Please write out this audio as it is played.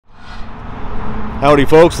Howdy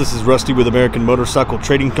folks, this is Rusty with American Motorcycle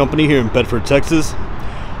Trading Company here in Bedford, Texas.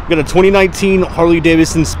 We've got a 2019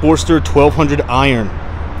 Harley-Davidson Sportster 1200 iron.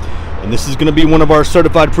 And this is going to be one of our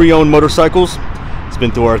certified pre-owned motorcycles. It's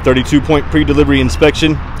been through our 32-point pre-delivery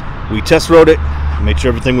inspection. We test rode it, made sure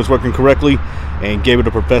everything was working correctly, and gave it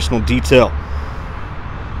a professional detail.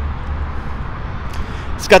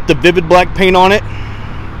 It's got the vivid black paint on it.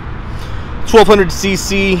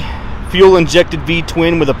 1200cc fuel-injected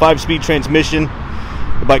V-twin with a 5-speed transmission.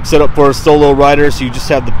 The bike's set up for a solo rider, so you just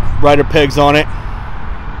have the rider pegs on it.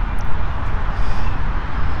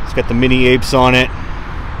 It's got the mini apes on it.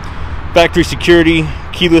 Factory security,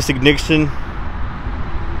 keyless ignition.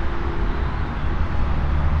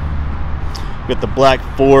 Got the black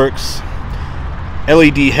forks,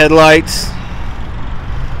 LED headlights.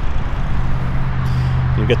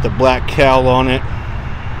 You've got the black cowl on it.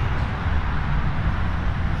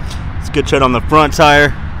 It's a good tread on the front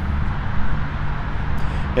tire.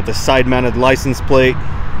 Got the side-mounted license plate.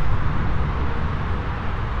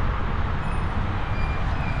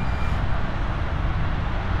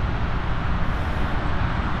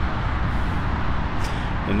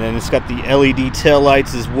 And then it's got the LED tail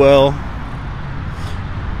lights as well.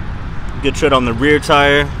 Good tread on the rear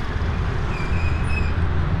tire.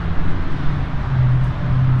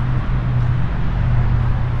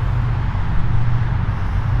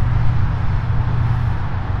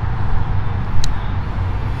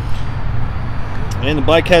 And the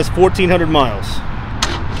bike has 1,400 miles.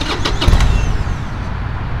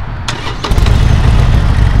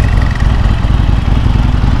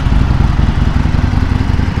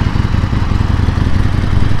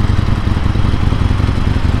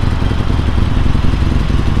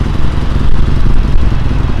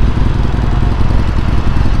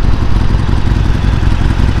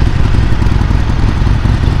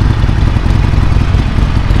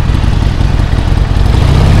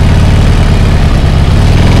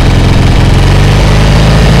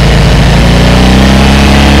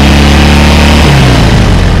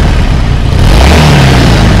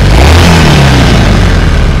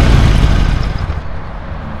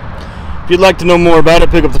 If you'd like to know more about it,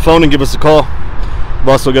 pick up the phone and give us a call. We've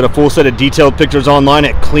also got a full set of detailed pictures online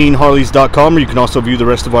at cleanharleys.com, where you can also view the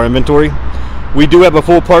rest of our inventory. We do have a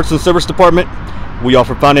full parts and service department. We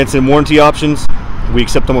offer finance and warranty options. We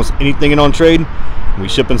accept almost anything in on trade. We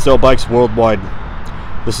ship and sell bikes worldwide.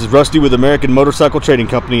 This is Rusty with American Motorcycle Trading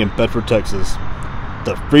Company in Bedford, Texas.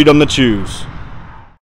 The freedom to choose.